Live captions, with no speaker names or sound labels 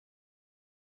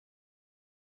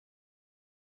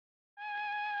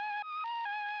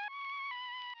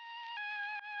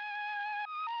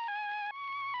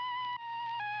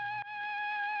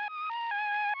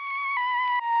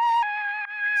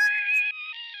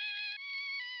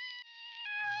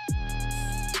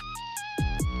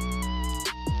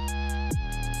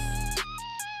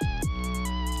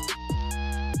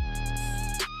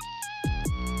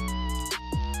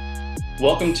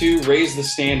Welcome to Raise the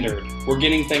Standard. We're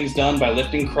getting things done by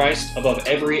lifting Christ above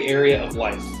every area of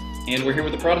life. And we're here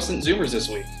with the Protestant Zoomers this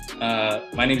week.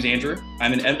 My name is Andrew.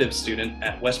 I'm an MDiv student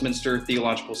at Westminster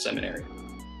Theological Seminary.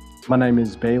 My name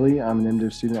is Bailey. I'm an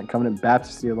MDiv student at Covenant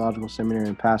Baptist Theological Seminary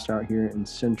and pastor out here in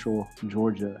Central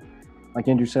Georgia. Like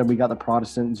Andrew said, we got the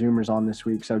Protestant Zoomers on this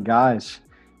week. So guys,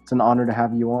 it's an honor to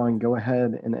have you on. Go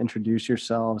ahead and introduce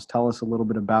yourselves. Tell us a little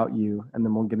bit about you, and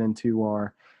then we'll get into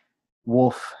our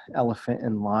wolf, elephant,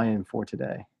 and lion for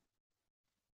today.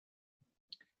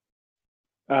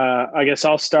 I guess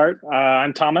I'll start.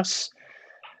 I'm Thomas.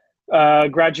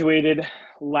 Graduated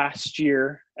last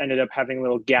year, ended up having a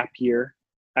little gap year,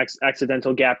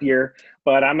 accidental gap year,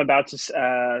 but I'm about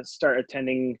to start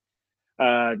attending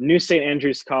New St.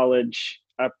 Andrews College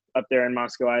up there in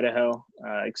Moscow, Idaho.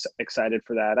 Excited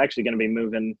for that. Actually going to be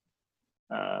moving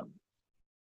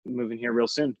here real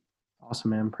soon.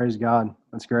 Awesome, man. Praise God.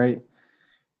 That's great.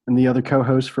 And the other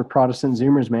co-host for Protestant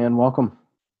Zoomers, man, welcome.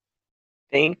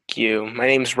 Thank you. My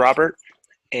name's Robert,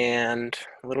 and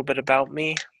a little bit about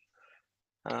me.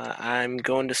 I'm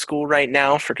going to school right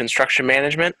now for construction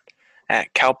management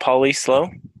at Cal Poly SLO.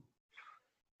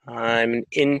 I'm an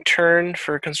intern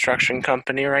for a construction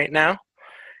company right now.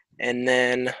 And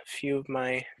then a few of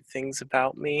my things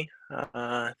about me that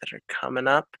are coming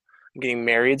up. I'm getting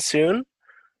married soon.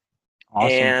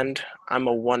 Awesome. And I'm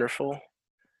a wonderful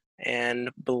and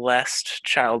blessed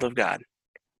child of God.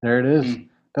 There it is.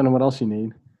 Don't know what else you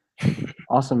need.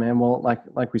 Awesome, man. Well,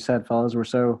 like we said, fellas, we're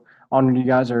so honored you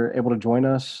guys are able to join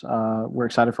us. We're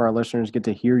excited for our listeners to get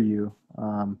to hear you.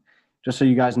 Just so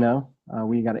you guys know,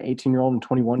 we got an 18-year-old and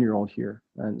 21-year-old here.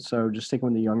 And so just sticking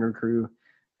with the younger crew.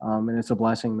 And it's a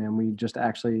blessing, man. We just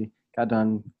actually got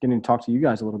done getting to talk to you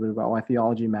guys a little bit about why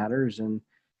theology matters and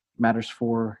matters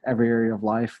for every area of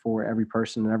life, for every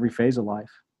person in every phase of life.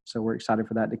 So we're excited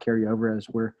for that to carry over as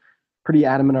we're pretty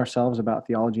adamant ourselves about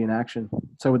theology in action.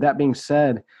 So with that being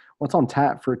said, what's on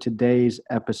tap for today's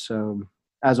episode?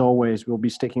 As always, we'll be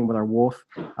sticking with our wolf,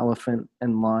 elephant,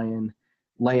 and lion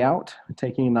layout,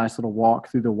 taking a nice little walk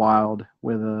through the wild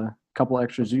with a couple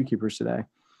extra zookeepers today.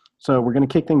 So we're going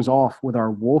to kick things off with our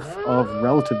wolf of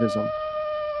relativism.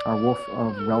 Our wolf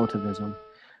of relativism.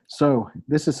 So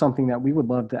this is something that we would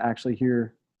love to actually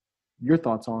hear your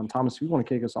thoughts on. Thomas, if you want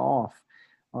to kick us off,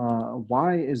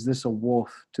 why is this a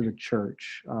wolf to the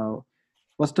church?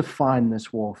 Let's define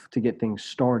this wolf to get things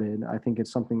started. I think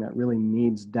it's something that really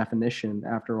needs definition.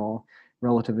 After all,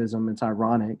 relativism, it's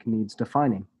ironic, needs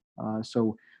defining.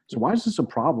 So why is this a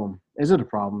problem? Is it a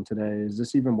problem today? Is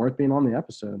this even worth being on the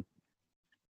episode?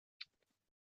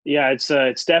 Yeah, it's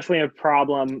definitely a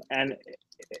problem, and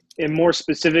more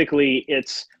specifically,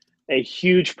 it's a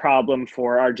huge problem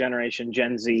for our generation,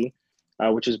 Gen Z,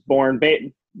 which is born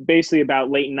basically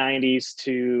about late 90s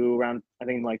to around, I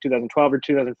think, like 2012 or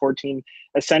 2014.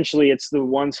 Essentially, it's the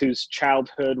ones whose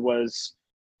childhood was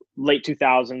late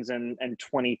 2000s and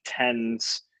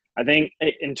 2010s. I think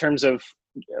in terms of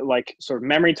like sort of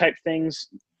memory type things,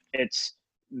 it's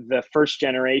the first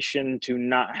generation to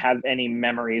not have any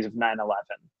memories of 9/11.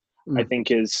 I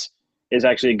think is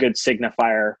actually a good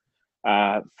signifier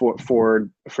for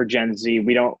Gen Z.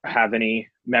 We don't have any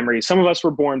memories. Some of us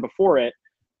were born before it,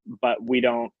 but we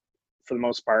don't, for the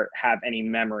most part, have any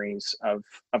memories of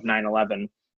 9/11.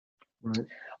 Right.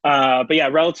 But yeah,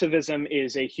 relativism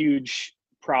is a huge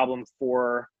problem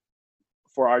for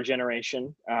our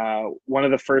generation. One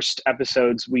of the first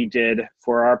episodes we did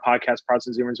for our podcast,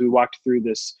 Protestant Zoomers, we walked through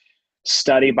this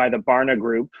study by the Barna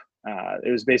Group.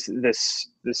 It was basically this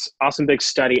awesome big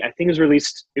study. I think it was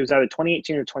released, it was either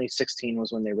 2018 or 2016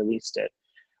 was when they released it.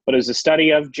 But it was a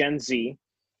study of Gen Z,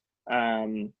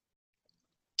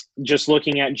 just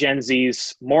looking at Gen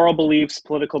Z's moral beliefs,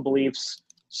 political beliefs,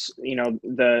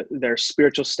 their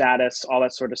spiritual status, all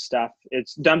that sort of stuff.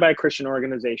 It's done by a Christian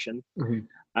organization.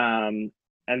 Mm-hmm.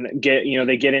 And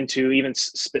they get into even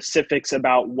specifics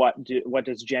about what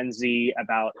does Gen Z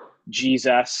about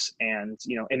Jesus and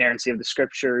inerrancy of the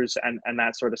scriptures and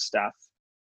that sort of stuff,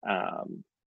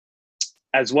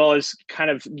 as well as kind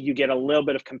of you get a little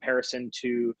bit of comparison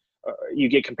to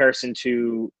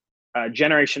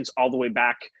generations all the way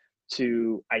back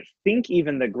to, I think,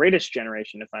 even the greatest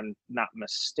generation, if I'm not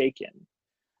mistaken.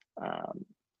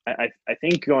 I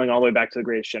think going all the way back to the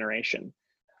greatest generation.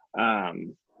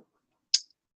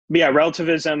 But yeah,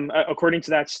 relativism, according to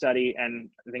that study, and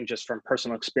I think just from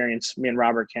personal experience, me and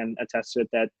Robert can attest to it,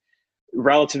 that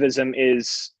relativism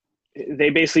they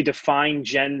basically define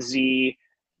Gen Z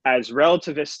as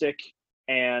relativistic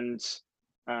and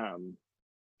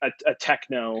a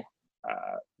techno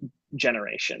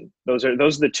generation. Those are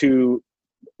the two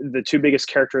biggest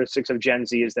characteristics of Gen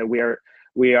Z, is that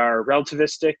We are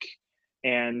relativistic,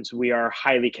 and we are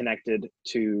highly connected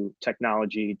to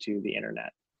technology, to the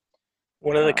internet.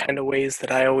 One of the kind of ways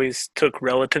that I always took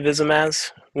relativism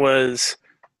as was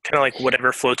kind of like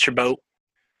whatever floats your boat,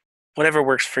 whatever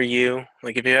works for you.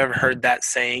 Like if you ever heard that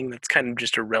saying, that's kind of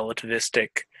just a relativistic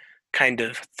kind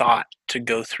of thought to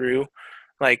go through.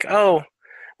 Like, oh,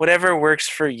 whatever works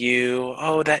for you.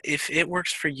 Oh, that if it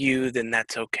works for you, then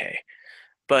that's okay.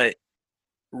 But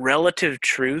relative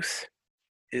truth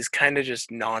is kind of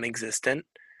just non-existent.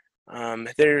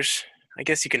 There's, I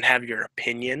guess you can have your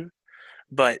opinion,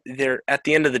 but there, at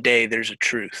the end of the day, there's a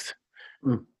truth.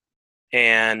 Mm.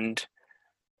 And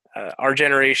our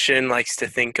generation likes to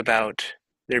think about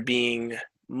there being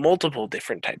multiple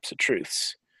different types of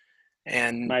truths.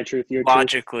 And My truth, your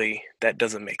logically, that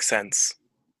doesn't make sense.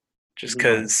 Just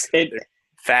because there's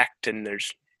fact and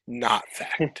there's not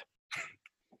fact.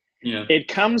 Yeah. It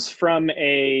comes from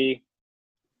a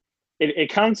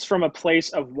place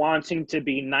of wanting to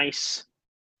be nice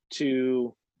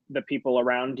to the people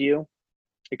around you.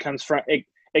 It comes from a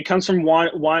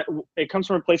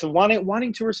place of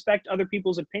wanting to respect other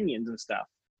people's opinions and stuff.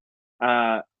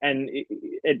 And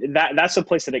that's the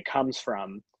place that it comes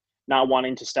from, not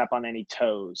wanting to step on any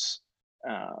toes.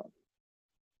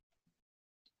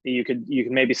 You could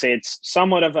maybe say it's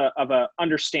somewhat of a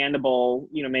understandable,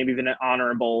 maybe even an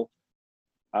honorable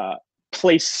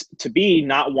place to be,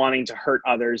 not wanting to hurt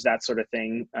others, that sort of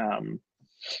thing.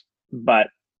 But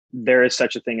there is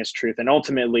such a thing as truth, and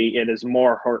ultimately it is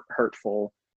more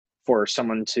hurtful for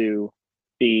someone to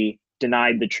be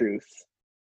denied the truth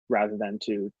rather than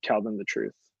to tell them the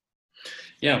truth.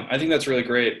 Yeah, I think that's really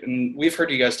great. And we've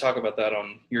heard you guys talk about that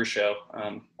on your show.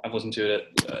 I've listened to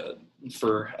it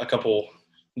for a couple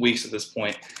weeks at this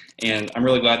point, and I'm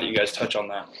really glad that you guys touch on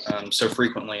that so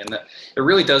frequently. And that it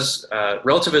really does,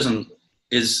 relativism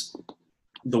is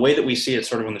the way that we see it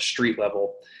sort of on the street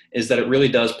level, is that it really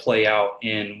does play out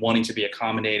in wanting to be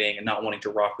accommodating and not wanting to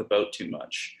rock the boat too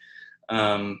much.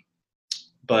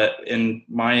 But in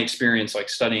my experience, like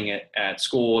studying it at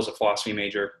school as a philosophy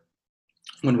major,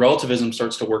 when relativism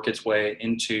starts to work its way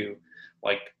into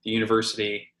like the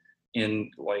university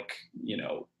in like,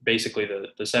 basically the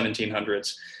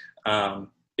 1700s,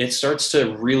 it starts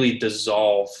to really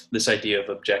dissolve this idea of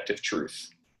objective truth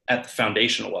at the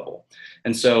foundational level.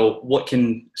 And so what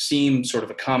can seem sort of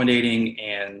accommodating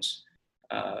and,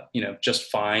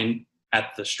 just fine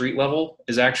at the street level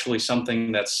is actually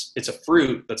something it's a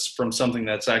fruit that's from something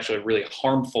that's actually really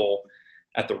harmful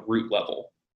at the root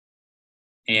level.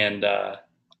 And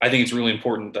I think it's really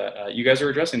important that you guys are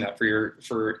addressing that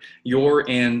for your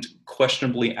and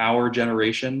questionably our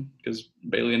generation, because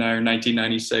Bailey and I are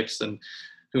 1996, and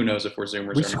who knows if we're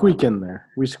Zoomers. We squeak in there.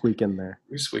 We squeak in there.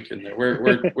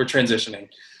 We're transitioning.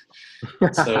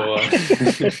 So,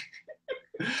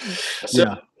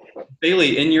 yeah.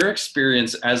 Bailey, in your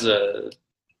experience as a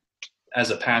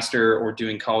pastor or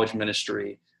doing college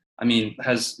ministry, I mean,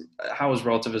 how has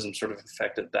relativism sort of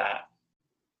affected that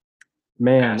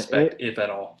aspect, if at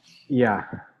all? Yeah,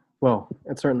 well,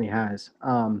 it certainly has.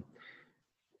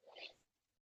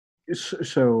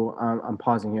 So I'm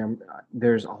pausing here.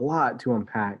 There's a lot to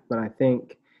unpack, but I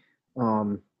think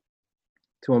to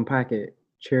unpack it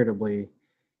charitably,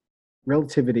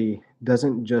 relativity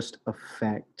doesn't just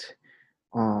affect,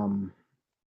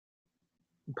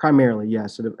 primarily,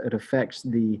 yes, it affects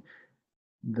the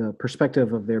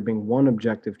perspective of there being one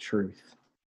objective truth.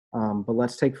 But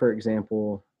let's take, for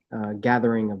example,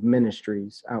 gathering of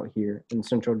ministries out here in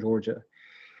Central Georgia.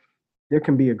 There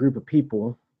can be a group of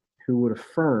people who would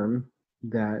affirm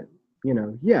that,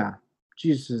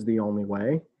 Jesus is the only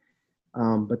way,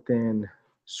 but then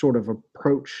sort of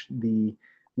approach the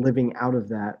living out of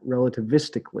that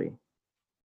relativistically.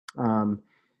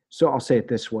 So I'll say it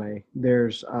this way.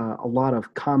 There's a lot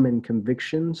of common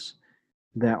convictions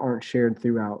that aren't shared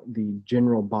throughout the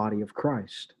general body of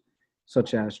Christ,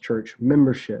 such as church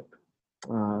membership.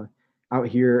 Out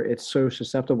here, it's so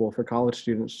susceptible for college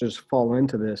students to just fall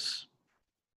into this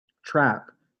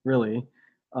trap, really,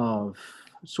 of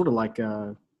sort of like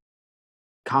a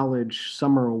college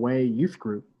summer away youth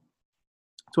group.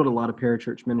 That's what a lot of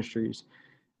parachurch ministries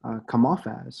come off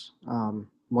as.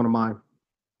 One of my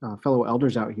fellow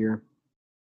elders out here,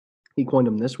 he coined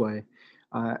them this way,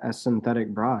 as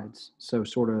synthetic brides. So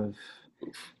sort of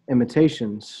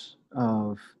imitations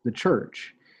of the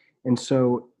church. And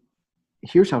so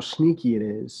here's how sneaky it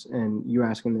is. And you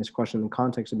asking this question in the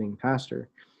context of being pastor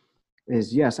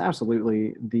is, yes,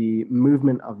 absolutely. The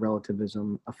movement of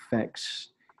relativism affects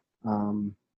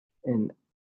and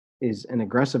is an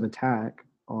aggressive attack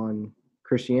on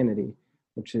Christianity,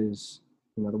 which is,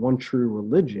 the one true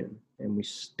religion and we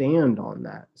stand on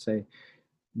that. Say,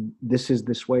 this is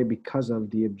this way because of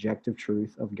the objective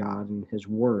truth of God and His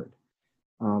Word.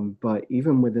 But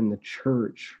even within the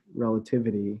church,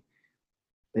 relativity,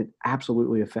 it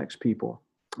absolutely affects people.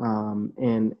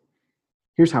 And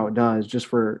here's how it does, just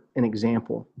for an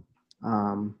example.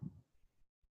 I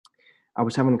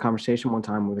was having a conversation one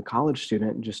time with a college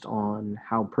student just on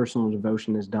how personal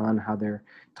devotion is done, how their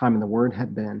time in the Word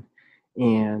had been.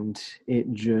 And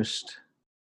it just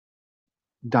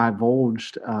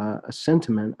divulged a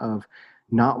sentiment of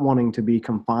not wanting to be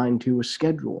confined to a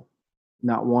schedule,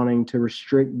 not wanting to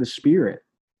restrict the spirit,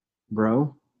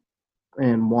 bro,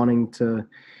 and wanting to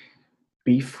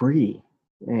be free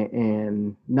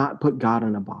and not put God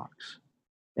in a box.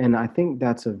 And I think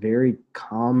that's a very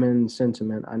common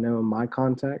sentiment, I know in my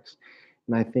context,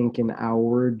 and I think in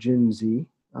our Gen Z,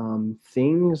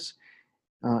 things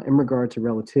in regard to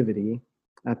relativity,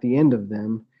 at the end of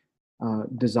them,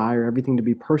 desire everything to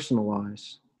be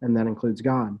personalized, and that includes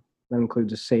God, that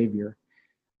includes a Savior.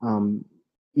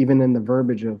 Even in the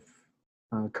verbiage of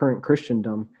current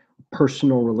Christendom,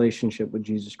 personal relationship with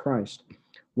Jesus Christ.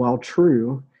 While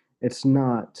true, it's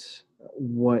not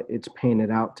what it's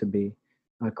painted out to be.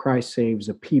 Christ saves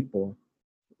a people.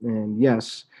 And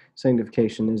yes,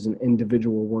 sanctification is an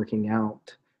individual working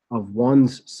out of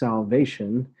one's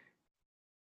salvation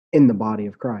in the body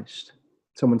of Christ.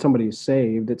 So when somebody is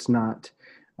saved, it's not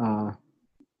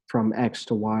from X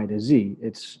to Y to Z.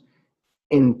 It's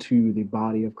into the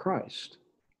body of Christ.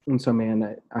 And so,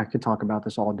 man, I could talk about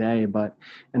this all day, but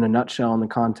in a nutshell, in the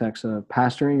context of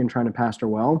pastoring and trying to pastor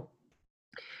well,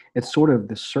 it's sort of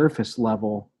the surface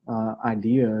level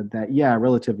idea that, yeah,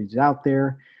 relativity is out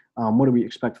there. What do we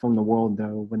expect from the world,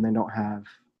 though, when they don't have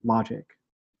logic?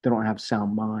 They don't have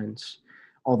sound minds.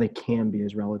 All they can be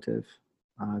is relative.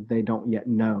 They don't yet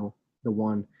know the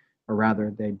one, or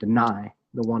rather, they deny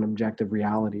the one objective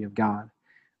reality of God.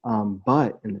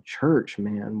 But in the church,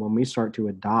 man, when we start to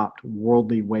adopt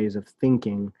worldly ways of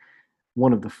thinking,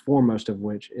 one of the foremost of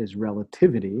which is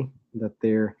relativity, that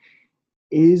there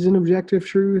is an objective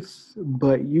truth,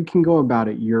 but you can go about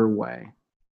it your way,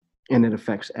 and it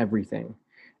affects everything.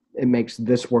 It makes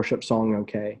this worship song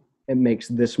okay. It makes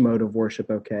this mode of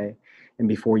worship okay. And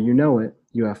before you know it,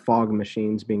 you have fog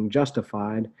machines being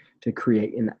justified to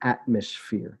create an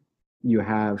atmosphere. You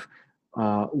have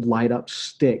light up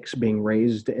sticks being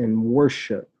raised in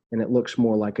worship, and it looks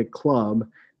more like a club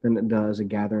than it does a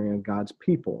gathering of God's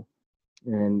people.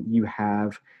 And you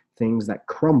have things that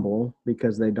crumble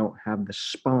because they don't have the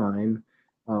spine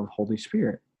of Holy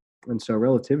Spirit. And so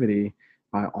relativity,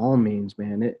 by all means,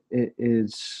 man,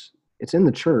 it's in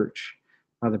the church,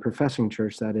 the professing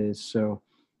church, that is. So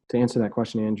to answer that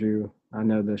question, Andrew, I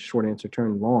know the short answer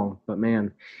turned long, but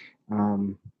man,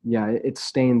 yeah, it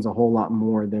stains a whole lot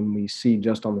more than we see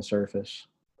just on the surface.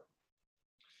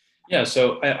 Yeah,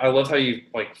 so I love how you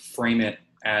frame it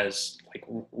as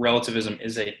relativism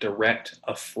is a direct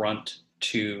affront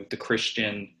to the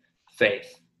Christian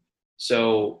faith.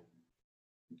 So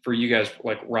for you guys,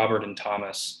 like Robert and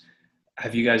Thomas,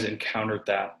 have you guys encountered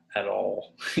that at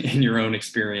all in your own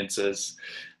experiences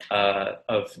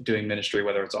of doing ministry,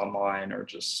 whether it's online or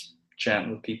just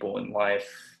chatting with people in life?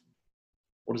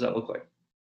 What does that look like?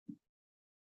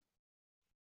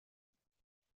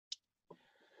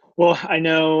 Well, I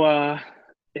know,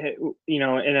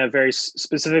 in a very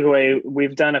specific way,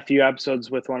 we've done a few episodes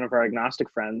with one of our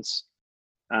agnostic friends.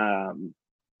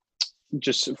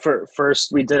 Just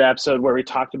first, we did an episode where we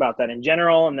talked about that in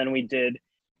general, and then we did a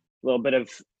little bit of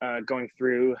going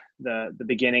through the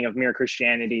beginning of Mere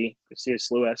Christianity, C.S.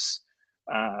 Lewis.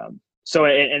 So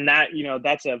in that,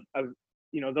 that's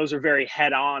those are very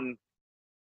head-on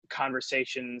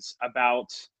conversations about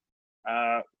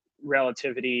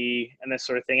relativity and this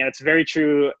sort of thing. And it's very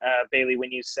true, Bailey,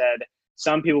 when you said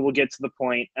some people will get to the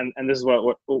point, and this is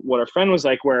what our friend was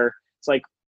like, where it's like,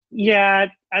 yeah,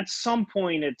 at some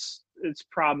point it's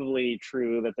probably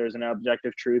true that there's an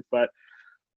objective truth, but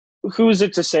who's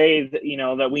it to say that,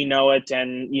 that we know it,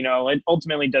 and, it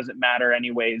ultimately doesn't matter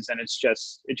anyways. And it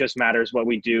just matters what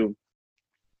we do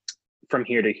from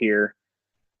here to here.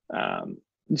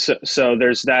 So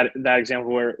there's that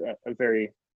example where a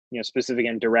very, specific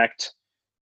and direct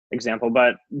example,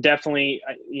 but definitely,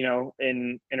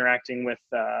 in interacting with,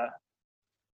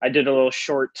 I did a little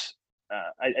short,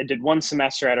 I did one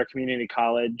semester at our community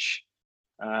college,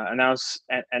 and that was,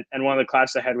 and one of the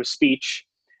classes I had was speech,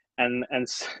 and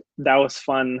that was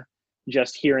fun,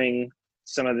 just hearing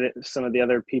some of the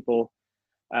other people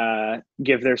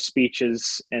give their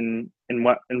speeches and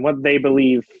what they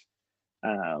believe.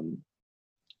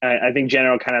 I think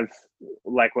general kind of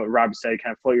like what Rob said,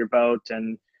 kind of float your boat,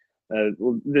 and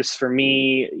This for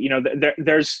me,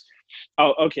 there's,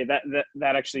 oh, okay.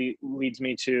 That actually leads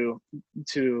me to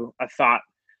a thought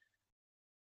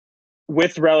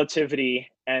with relativity,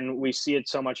 and we see it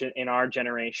so much in our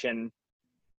generation.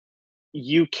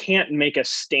 You can't make a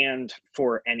stand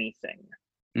for anything.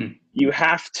 You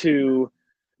have to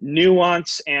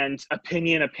nuance and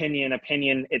opinion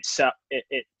itself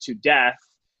it to death,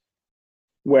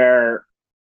 where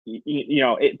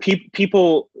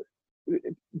people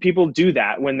do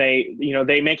that when they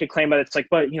make a claim, but it's like,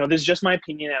 but this is just my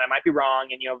opinion and I might be wrong,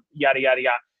 and yada yada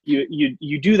yada.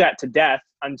 You do that to death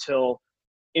until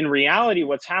in reality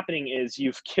what's happening is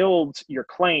you've killed your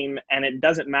claim, and it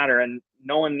doesn't matter, and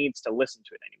no one needs to listen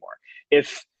to it anymore.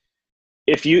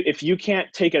 If you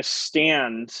can't take a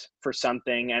stand for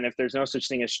something, and if there's no such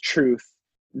thing as truth,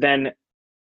 then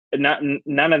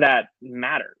none of that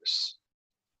matters.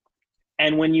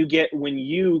 And when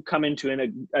you come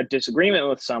into a disagreement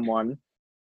with someone,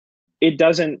 it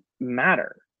doesn't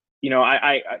matter.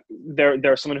 There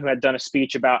was someone who had done a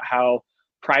speech about how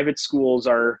private schools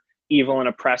are evil and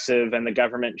oppressive and the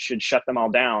government should shut them all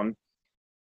down.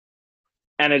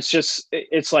 And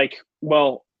it's like,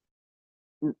 well,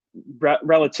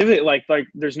 relativity, like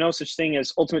there's no such thing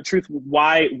as ultimate truth.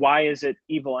 Why is it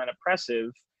evil and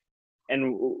oppressive?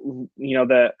 And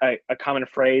a common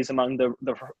phrase among the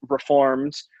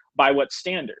Reformed: by what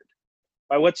standard?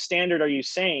 By what standard are you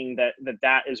saying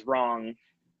that is wrong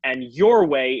and your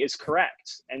way is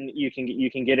correct? And you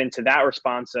can get into that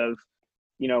response of,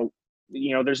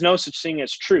 there's no such thing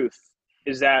as truth.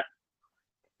 Is that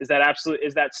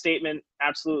statement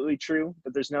absolutely true,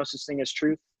 that there's no such thing as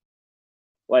truth?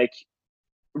 Like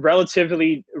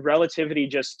relativity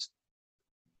just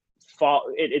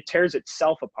it tears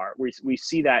itself apart. We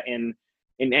see that in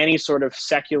any sort of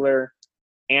secular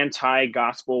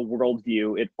anti-gospel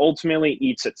worldview. It ultimately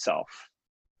eats itself.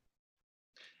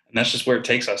 And that's just where it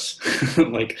takes us.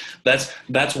 Like that's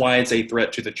why it's a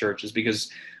threat to the church, is because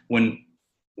when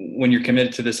you're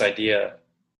committed to this idea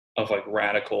of like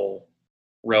radical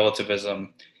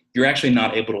relativism, you're actually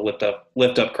not able to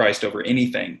lift up Christ over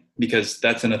anything, because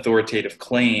that's an authoritative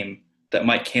claim that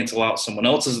might cancel out someone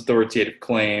else's authoritative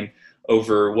claim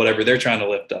over whatever they're trying to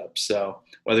lift up. So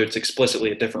whether it's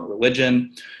explicitly a different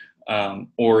religion,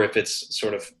 or if it's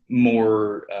sort of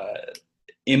more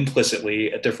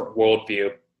implicitly a different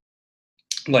worldview,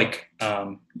 like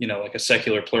like a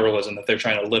secular pluralism that they're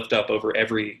trying to lift up over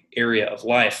every area of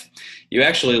life, you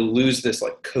actually lose this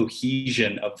like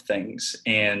cohesion of things,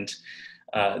 and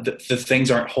the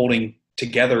things aren't holding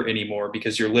together anymore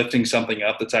because you're lifting something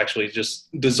up that's actually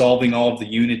just dissolving all of the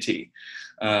unity.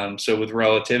 So with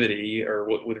relativity, or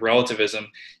with relativism,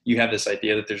 you have this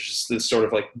idea that there's just this sort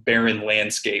of like barren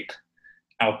landscape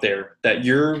out there, that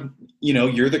you're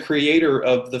the creator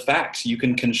of the facts. You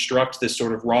can construct this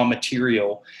sort of raw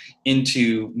material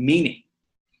into meaning.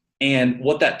 And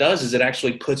what that does is it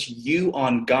actually puts you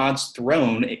on God's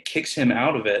throne. It kicks him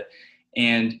out of it.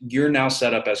 And you're now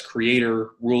set up as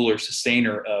creator, ruler,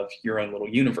 sustainer of your own little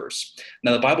universe.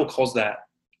 Now, the Bible calls that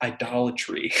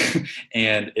idolatry,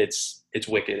 and it's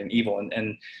wicked and evil.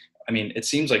 And I mean, it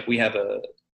seems like we have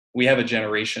a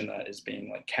generation that is being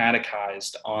like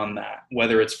catechized on that,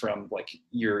 whether it's from like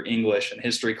your English and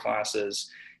history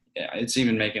classes. It's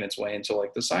even making its way into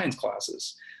like the science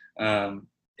classes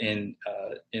in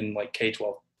like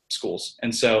K-12 schools.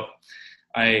 And so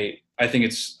I think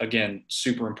it's, again,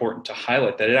 super important to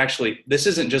highlight that this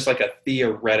isn't just like a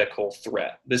theoretical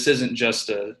threat. This isn't just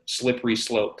a slippery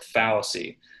slope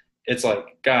fallacy. It's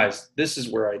like, guys, this is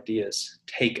where ideas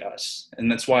take us.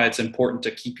 And that's why it's important to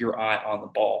keep your eye on the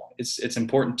ball. It's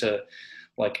important to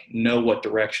like know what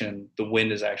direction the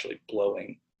wind is actually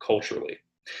blowing culturally.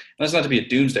 And that's not to be a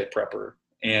doomsday prepper.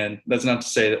 And that's not to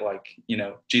say that like,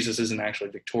 Jesus isn't actually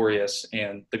victorious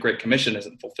and the Great Commission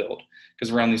isn't fulfilled,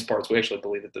 because around these parts, we actually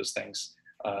believe that those things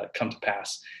come to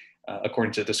pass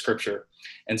according to the scripture.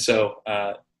 And so,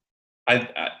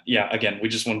 again, we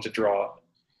just wanted to draw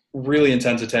really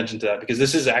intense attention to that, because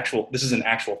this is an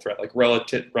actual threat. Like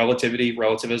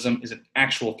relativism is an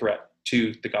actual threat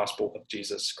to the gospel of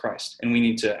Jesus Christ. And we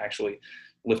need to actually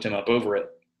lift him up over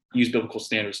it, use biblical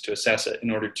standards to assess it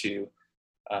in order to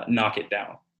knock it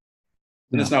down.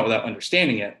 And it's not without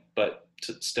understanding it, but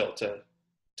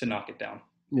to knock it down.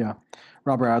 Yeah.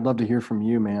 Robert, I'd love to hear from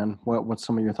you, man. What's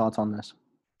some of your thoughts on this?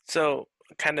 So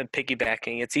kind of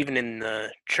piggybacking, it's even in the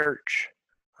church.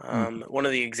 One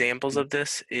of the examples of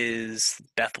this is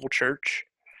Bethel Church.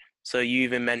 So you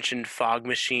even mentioned fog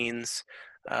machines.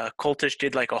 Cultish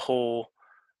did like a whole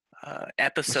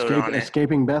episode on it.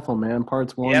 Escaping Bethel, man.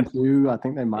 Parts 1, 2. I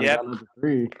think they might have gotten to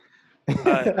 3.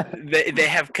 They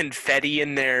have confetti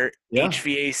in their Yeah.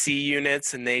 HVAC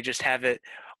units, and they just have it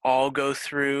all go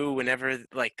through whenever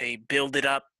like they build it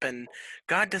up, and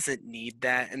God doesn't need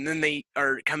that. And then they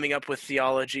are coming up with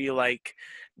theology like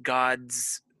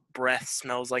God's breath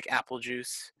smells like apple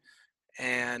juice,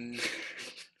 and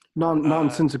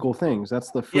Nonsensical things.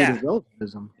 That's the fruit yeah. of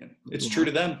relativism. Yeah. It's You true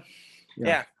know? to them.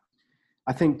 Yeah.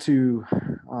 I think to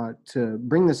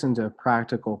bring this into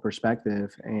practical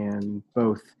perspective and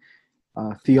both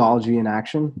theology in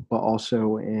action, but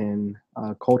also in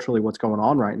culturally what's going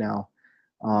on right now.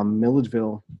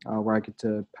 Milledgeville, where I get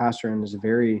to pastor in, is a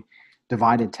very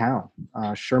divided town.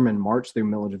 Sherman marched through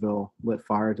Milledgeville, lit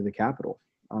fire to the Capitol.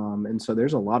 And so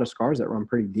there's a lot of scars that run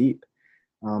pretty deep.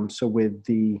 So with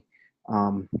the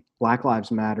Black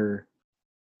Lives Matter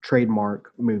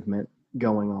trademark movement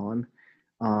going on,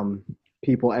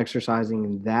 people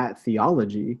exercising that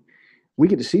theology, we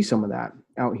get to see some of that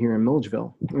out here in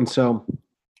Milledgeville. And so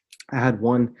I had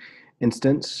one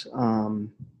instance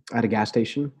at a gas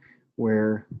station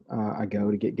where I go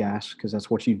to get gas because that's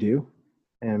what you do,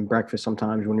 and breakfast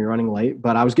sometimes when you're running late.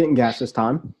 But I was getting gas this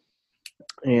time,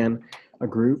 and a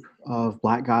group of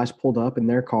black guys pulled up in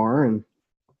their car, and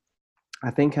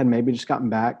I think had maybe just gotten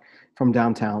back from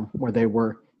downtown where they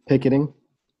were picketing,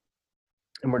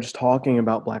 and we're just talking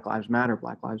about Black Lives Matter,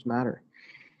 Black Lives Matter.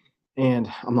 And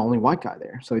I'm the only white guy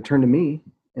there. So they turn to me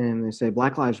and they say,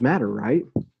 Black Lives Matter, right?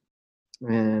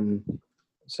 And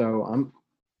so I'm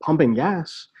pumping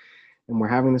gas and we're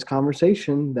having this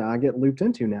conversation that I get looped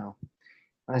into now.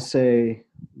 I say,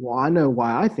 well, I know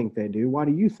why I think they do. Why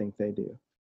do you think they do?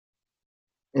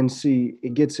 And see,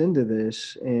 it gets into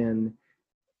this, and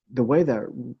the way that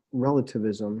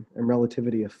relativism and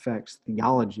relativity affects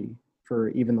theology for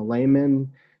even the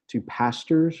laymen to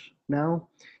pastors now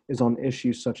is on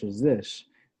issues such as this.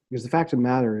 Because the fact of the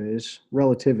matter is,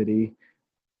 relativity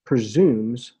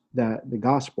presumes that the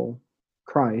gospel,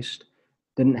 Christ,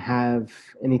 didn't have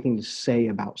anything to say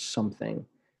about something.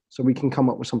 So we can come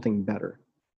up with something better.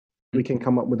 We can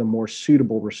come up with a more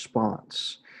suitable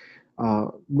response.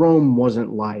 Rome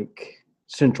wasn't like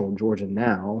Central Georgia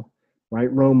now,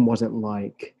 right? Rome wasn't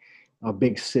like a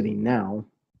big city now.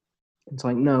 It's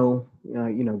like, no,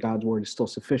 God's word is still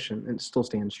sufficient and it still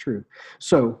stands true.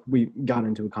 So we got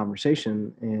into a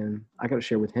conversation, and I got to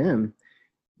share with him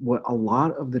what a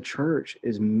lot of the church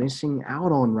is missing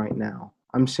out on right now.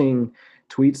 I'm seeing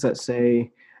tweets that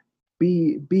say,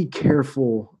 be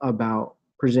careful about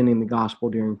presenting the gospel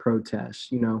during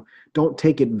protests. Don't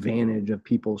take advantage of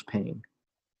people's pain.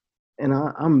 And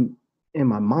I'm in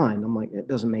my mind, I'm like, it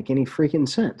doesn't make any freaking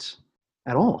sense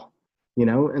at all,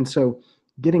 And so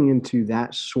getting into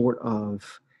that sort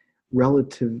of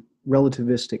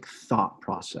relativistic thought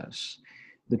process,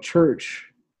 the church,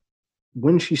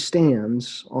 when she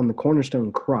stands on the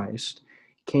cornerstone Christ,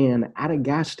 can at a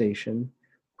gas station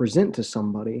present to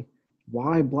somebody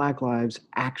why Black lives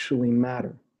actually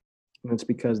matter. And it's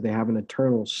because they have an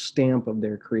eternal stamp of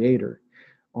their Creator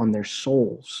on their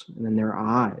souls and in their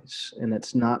eyes. And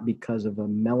it's not because of a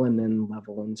melanin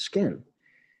level in skin.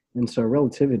 And so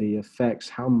relativity affects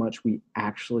how much we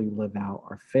actually live out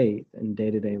our faith in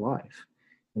day-to-day life.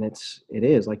 And it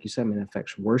is, like you said, it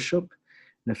affects worship,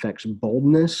 it affects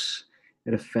boldness,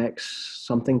 it affects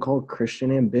something called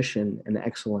Christian ambition and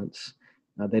excellence.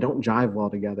 They don't jive well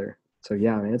together. So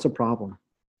yeah, it's a problem.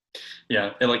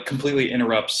 Yeah, it completely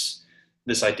interrupts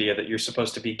this idea that you're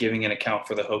supposed to be giving an account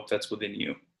for the hope that's within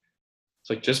you.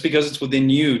 It's just because it's within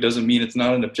you doesn't mean it's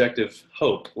not an objective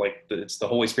hope. It's the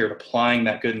Holy Spirit applying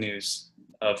that good news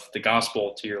of the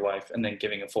gospel to your life and then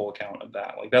giving a full account of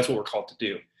that. That's what we're called to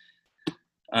do.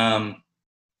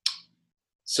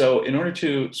 So in order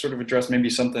to sort of address maybe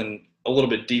something a little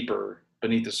bit deeper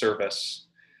beneath the surface,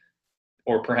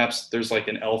 or perhaps there's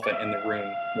an elephant in the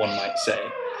room, one might say,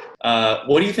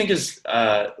 what do you think is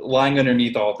lying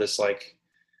underneath all this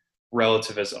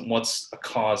relativism? What's a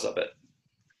cause of it?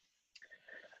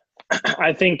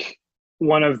 I think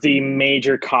one of the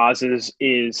major causes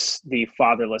is the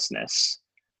fatherlessness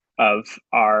of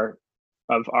our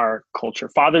culture.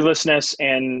 Fatherlessness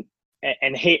and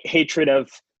hatred of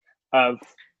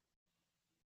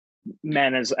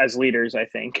men as leaders. I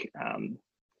think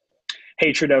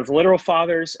hatred of literal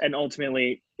fathers, and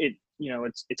ultimately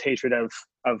it's hatred of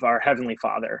our Heavenly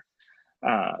Father.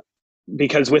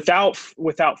 Because without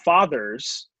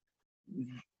fathers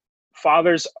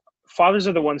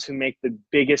are the ones who make the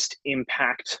biggest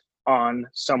impact on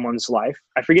someone's life.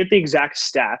 I forget the exact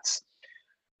stats,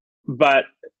 but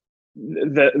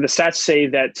the stats say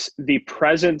that the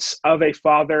presence of a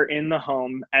father in the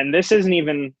home, and this isn't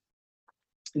even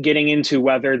getting into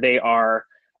whether they are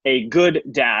a good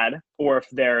dad, or if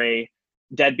they're a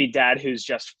deadbeat dad who's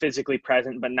just physically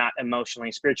present but not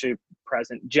emotionally, spiritually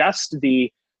present. Just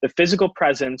the physical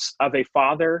presence of a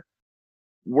father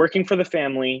working for the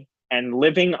family and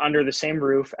living under the same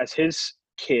roof as his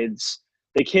kids.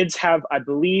 The kids have, I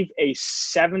believe, a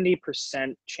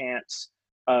 70% chance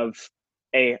of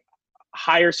a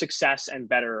higher success and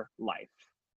better life.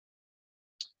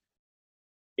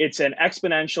 It's an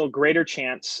exponential greater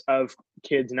chance of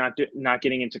kids not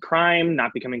getting into crime,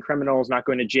 not becoming criminals, not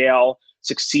going to jail,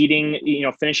 succeeding,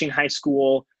 finishing high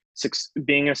school,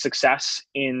 being a success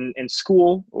in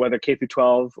school, whether K through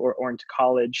 12 or into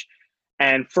college,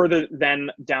 and further then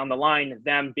down the line,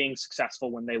 them being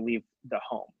successful when they leave the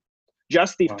home.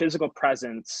 Just the physical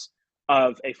presence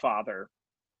of a father,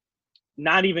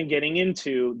 not even getting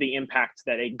into the impact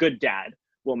that a good dad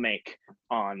will make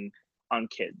on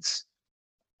kids.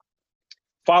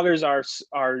 Fathers are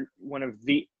one of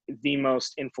the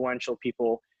most influential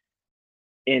people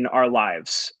in our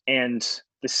lives, and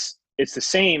it's the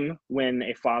same when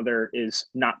a father is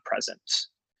not present.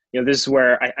 This is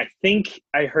where I think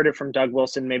I heard it from Doug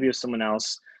Wilson, maybe it was someone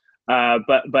else,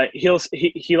 but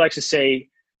he likes to say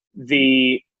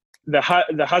the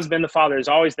husband, the father, is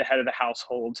always the head of the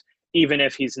household, even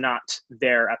if he's not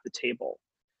there at the table.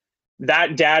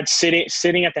 That dad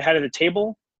sitting at the head of the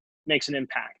table makes an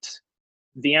impact.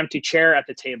 The empty chair at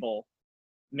the table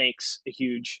makes a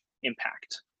huge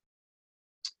impact.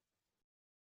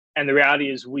 And the reality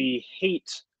is we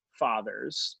hate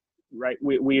fathers, right?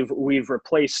 We've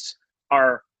replaced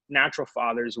our natural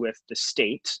fathers with the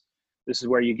state. This is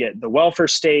where you get the welfare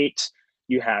state,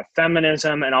 you have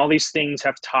feminism, and all these things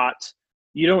have taught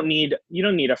you don't need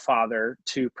a father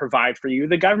to provide for you.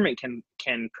 The government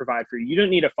can provide for you. You don't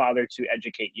need a father to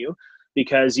educate you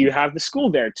because you have the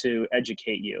school there to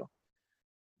educate you.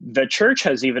 The church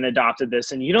has even adopted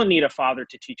this, and you don't need a father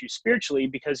to teach you spiritually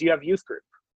because you have youth group.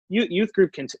 Youth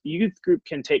group can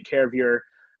take care of your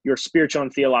spiritual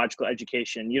and theological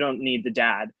education. You don't need the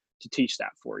dad to teach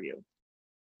that for you.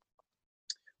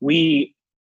 We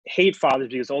hate fathers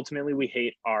because ultimately we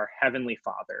hate our heavenly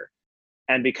Father.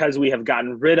 And because we have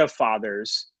gotten rid of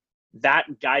fathers,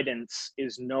 that guidance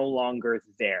is no longer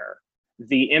there.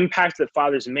 The impact that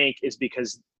fathers make is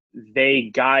because they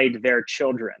guide their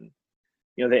children.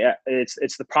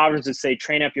 It's the Proverbs that say,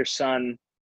 train up your son,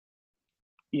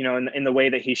 in the way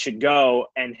that he should go,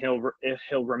 and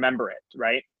he'll remember it,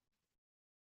 right?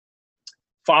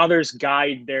 Fathers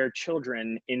guide their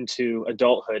children into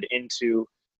adulthood, into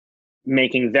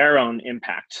making their own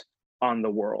impact on the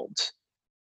world.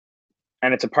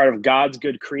 And it's a part of God's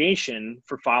good creation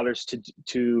for fathers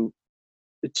to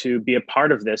be a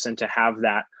part of this and to have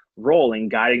that role in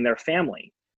guiding their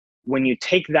family. When you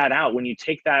take that out, when you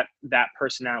take that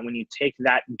person out, when you take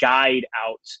that guide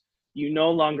out, you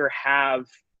no longer have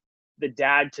the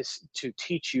dad to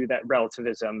teach you that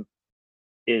relativism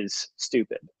is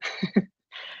stupid.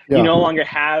 Yeah. You no longer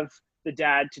have the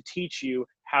dad to teach you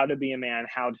how to be a man,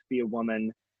 how to be a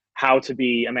woman, how to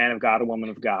be a man of God, a woman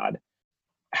of God,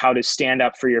 how to stand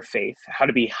up for your faith, how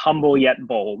to be humble yet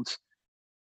bold.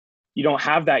 You don't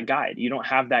have that guide. You don't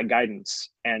have that guidance.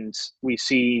 And we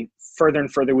see further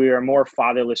and further, we are a more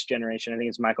fatherless generation. I think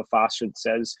it's Michael Foster that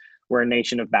says we're a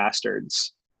nation of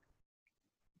bastards.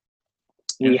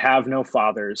 We have no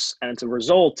fathers, and it's a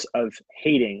result of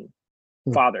hating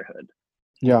fatherhood.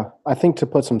 Yeah, I think to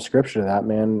put some scripture to that,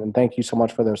 man, and thank you so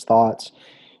much for those thoughts.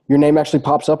 Your name actually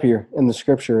pops up here in the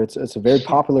scripture. It's a very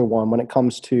popular one when it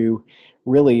comes to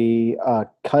really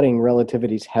cutting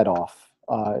relativity's head off,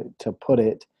 to put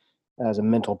it as a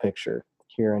mental picture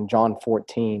here in John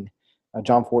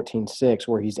 14:6,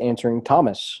 where he's answering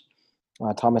Thomas.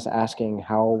 Thomas asking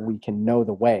how we can know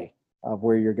the way of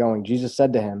where you're going. Jesus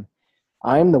said to him,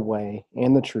 I am the way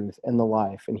and the truth and the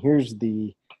life. And here's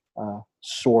the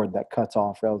sword that cuts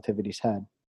off relativity's head.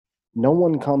 No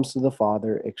one comes to the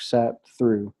Father except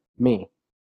through me.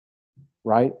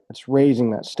 Right? It's raising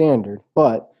that standard.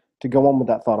 But to go on with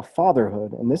that thought of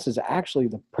fatherhood, and this is actually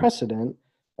the precedent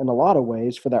in a lot of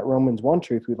ways for that Romans 1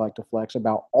 truth we'd like to flex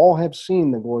about all have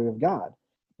seen the glory of God.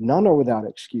 None are without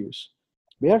excuse.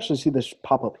 We actually see this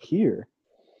pop up here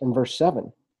in verse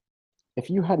 7. If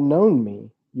you had known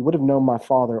me, you would have known my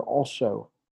Father also.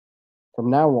 From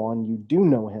now on, you do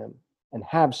know him and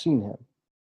have seen him.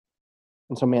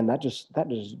 And so, man, that just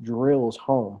drills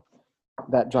home.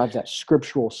 That drives that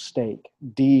scriptural stake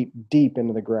deep, deep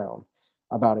into the ground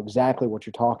about exactly what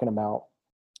you're talking about.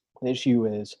 The issue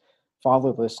is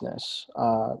fatherlessness,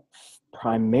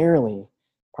 primarily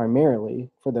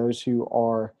for those who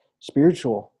are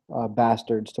spiritual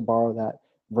bastards, to borrow that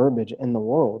verbiage, in the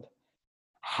world,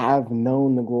 have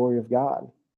known the glory of God.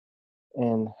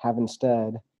 and have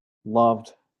instead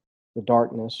loved the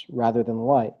darkness rather than the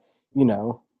light.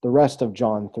 The rest of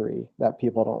John 3 that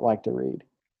people don't like to read.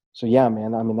 So yeah,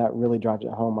 man, I mean, that really drives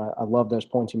it home. I love those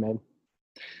points you made.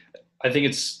 I think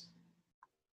it's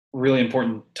really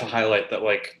important to highlight that,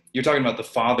 like, you're talking about the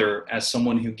Father as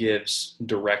someone who gives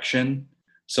direction,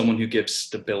 someone who gives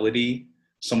stability,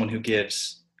 someone who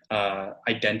gives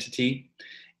identity.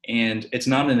 And it's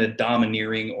not in a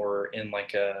domineering or in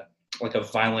like a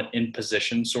violent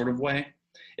imposition sort of way.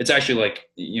 It's actually like,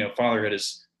 fatherhood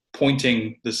is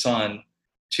pointing the son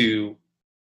to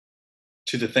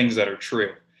the things that are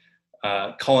true,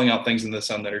 calling out things in the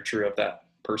son that are true of that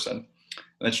person.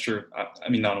 And that's true. I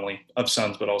mean, not only of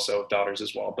sons, but also of daughters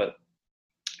as well. But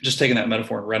just taking that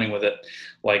metaphor and running with it,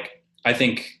 like, I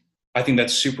think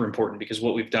that's super important, because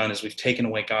what we've done is we've taken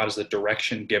away God as the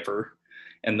direction giver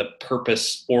and the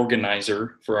purpose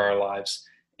organizer for our lives,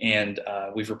 and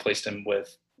we've replaced him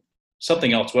with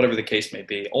something else, whatever the case may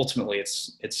be. Ultimately,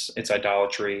 it's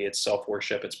idolatry, it's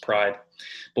self-worship, it's pride.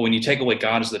 But when you take away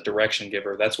God as the direction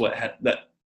giver, that's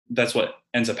what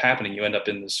ends up happening. You end up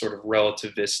in this sort of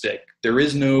relativistic, there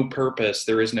is no purpose,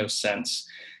 there is no sense,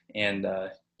 and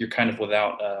you're kind of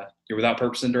without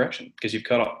purpose and direction, because you've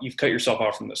cut yourself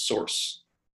off from the source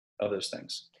of those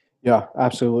things. Yeah,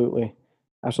 absolutely.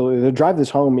 Absolutely. To drive this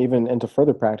home even into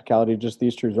further practicality, just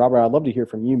these truths, Robert, I'd love to hear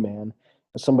from you, man,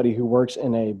 as somebody who works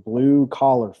in a blue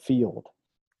collar field.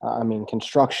 I mean,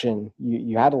 construction,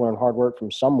 you had to learn hard work from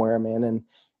somewhere, man.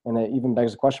 And it even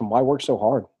begs the question, why work so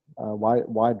hard?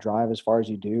 Why drive as far as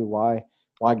you do? Why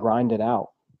grind it out?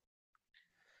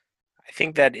 I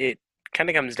think that it kind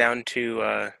of comes down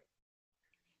to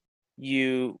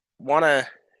you want to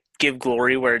give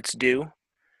glory where it's due,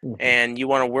 and you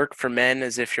want to work for men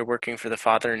as if you're working for the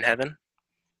Father in heaven.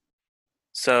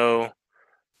 So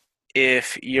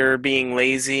if you're being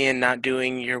lazy and not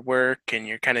doing your work, and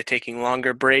you're kind of taking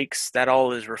longer breaks, that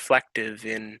all is reflective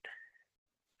in,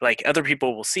 like, other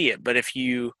people will see it. But if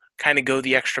you kind of go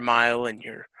the extra mile and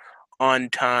you're on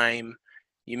time,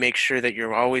 you make sure that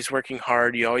you're always working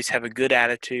hard, you always have a good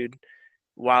attitude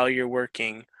while you're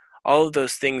working, all of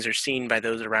those things are seen by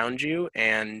those around you,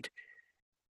 and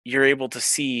you're able to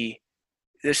see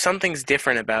there's something's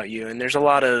different about you. And there's a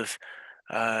lot of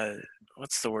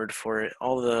what's the word for it,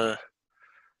 all the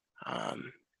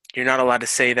you're not allowed to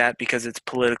say that because it's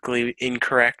politically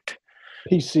incorrect.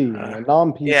 PC,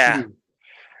 non-PC. Yeah,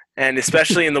 and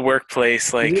especially in the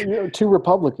workplace, like, you're too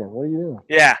Republican. What are you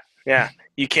doing? Yeah,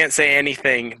 you can't say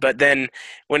anything. But then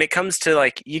when it comes to,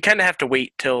 like, you kind of have to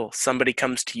wait till somebody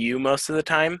comes to you most of the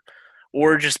time,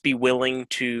 or just be willing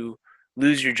to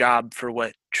lose your job for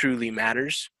what truly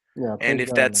matters. Yeah, and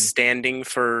if that's standing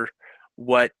for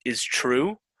what is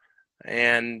true,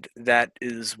 and that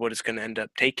is what it's going to end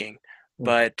up taking.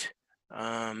 But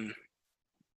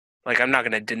like, I'm not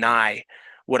going to deny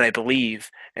what I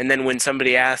believe. And then when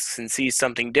somebody asks and sees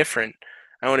something different,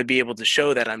 I want to be able to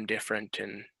show that I'm different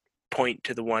and point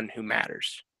to the one who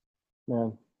matters.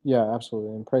 Man, yeah,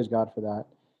 absolutely. And praise God for that.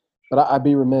 But I'd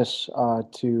be remiss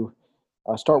to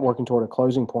start working toward a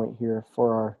closing point here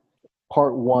for our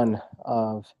part one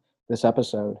of this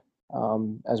episode,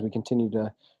 as we continue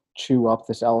to chew up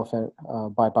this elephant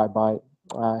bite by bite.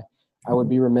 I would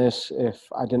be remiss if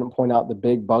I didn't point out the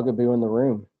big bugaboo in the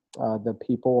room, the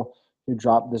people who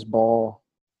drop this ball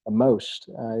the most.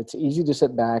 It's easy to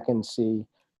sit back and see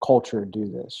culture do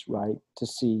this, right? To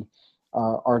see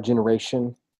our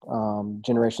generation,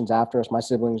 generations after us, my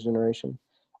siblings' generation,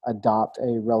 adopt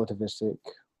a relativistic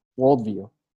worldview.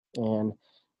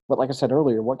 But like I said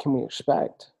earlier, what can we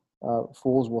expect?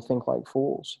 Fools will think like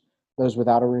fools. Those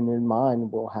without a renewed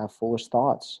mind will have foolish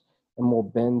thoughts and will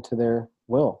bend to their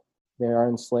will. They are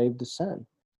enslaved to sin.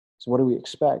 So what do we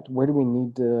expect? Where do we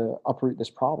need to uproot this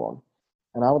problem?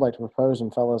 And I would like to propose,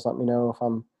 and fellas, let me know if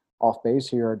I'm off base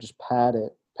here, or just pat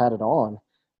it on.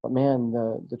 But man,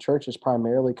 the church is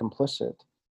primarily complicit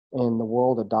in the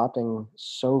world adopting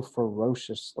so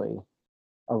ferociously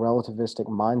a relativistic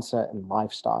mindset and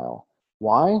lifestyle.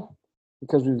 Why?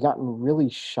 Because we've gotten really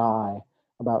shy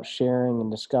about sharing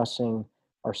and discussing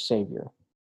our Savior.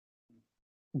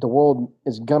 The world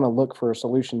is going to look for a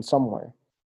solution somewhere.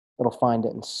 It'll find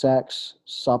it in sex,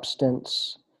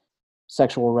 substance,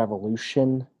 sexual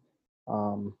revolution.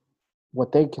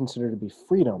 What they consider to be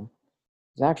freedom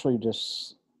is actually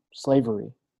just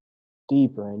slavery,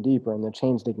 deeper and deeper, and the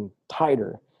chains digging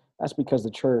tighter. That's because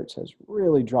the church has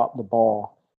really dropped the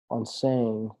ball on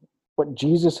saying what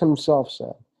Jesus himself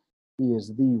said. He is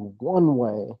the one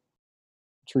way,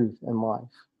 truth, and life.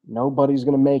 Nobody's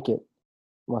going to make it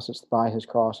unless it's by his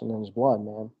cross and in his blood,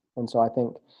 man. And so I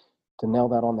think to nail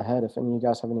that on the head, if any of you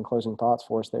guys have any closing thoughts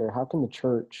for us there, how can the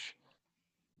church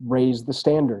raise the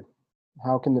standard?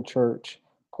 How can the church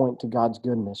point to God's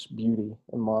goodness, beauty,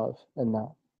 and love in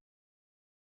that?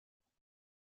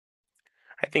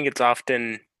 I think it's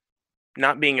often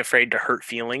not being afraid to hurt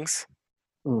feelings.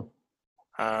 Mm.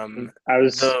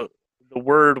 The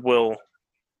word will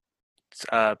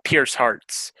pierce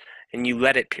hearts, and you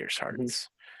let it pierce hearts.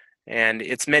 And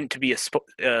it's meant to be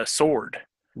a sword.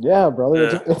 Yeah,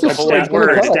 brother. It's a sword.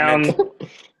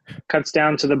 Cuts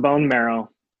down to the bone marrow.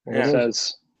 Yeah. It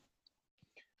says.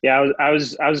 Yeah, I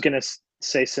was gonna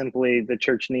say simply, the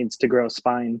church needs to grow a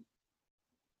spine.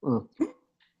 Mm.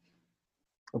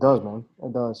 It does, man.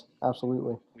 It does.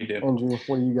 Absolutely. We do. Andrew,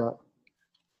 what do you got?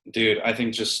 Dude, I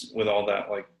think just with all that,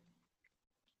 like,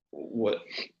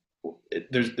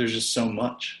 there's just so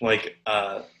much. Like,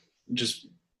 just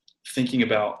thinking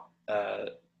about, I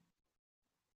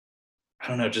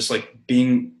don't know, just like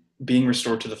being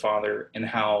restored to the Father, and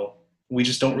how we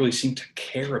just don't really seem to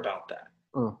care about that.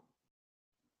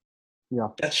 Yeah.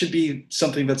 That should be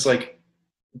something that's like,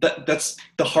 that's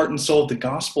the heart and soul of the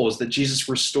gospel, is that Jesus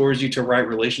restores you to a right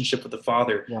relationship with the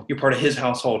Father. Yeah. You're part of his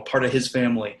household, part of his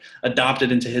family,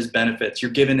 adopted into his benefits.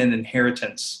 You're given an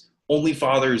inheritance. Only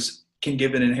fathers can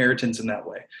give an inheritance in that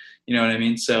way. You know what I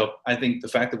mean? So I think the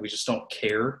fact that we just don't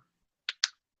care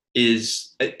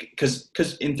is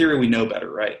because in theory we know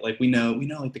better, right? Like we know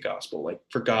like the gospel, like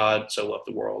for God so loved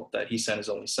the world that he sent his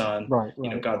only son. Right. You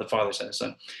know, God the Father sent his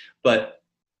son. But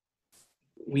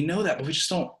we know that, but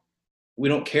we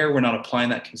don't care. We're not applying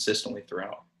that consistently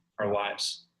throughout our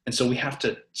lives. And so we have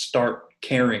to start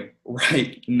caring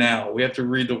right now. We have to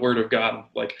read the word of God and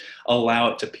like allow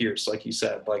it to pierce, like you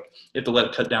said, like you have to let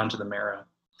it cut down to the marrow.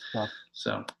 Yeah.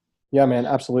 So. Yeah, man,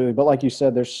 absolutely. But like you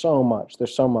said, there's so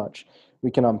much we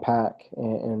can unpack,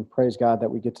 and praise God that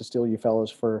we get to steal you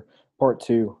fellas for part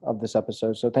 2 of this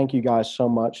episode. So thank you guys so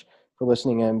much for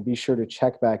listening in. Be sure to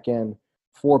check back in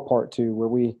for part 2, where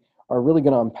we are really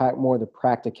going to unpack more of the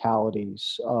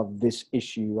practicalities of this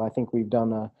issue. I think we've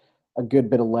done a good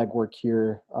bit of legwork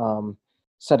here,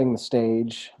 setting the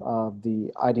stage of the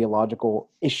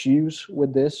ideological issues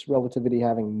with this, relativity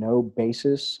having no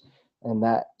basis, and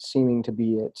that seeming to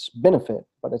be its benefit,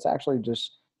 but it's actually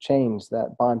just chains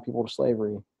that bind people to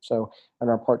slavery. So in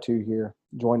our part 2 here,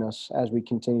 join us as we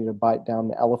continue to bite down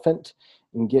the elephant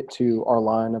and get to our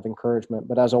line of encouragement.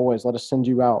 But as always, let us send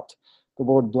you out. The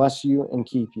Lord bless you and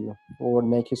keep you. The Lord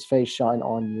make his face shine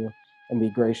on you and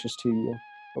be gracious to you.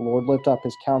 The Lord lift up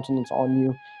his countenance on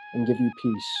you and give you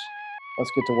peace.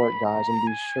 Let's get to work, guys, and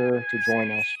be sure to join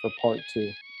us for part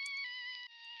 2.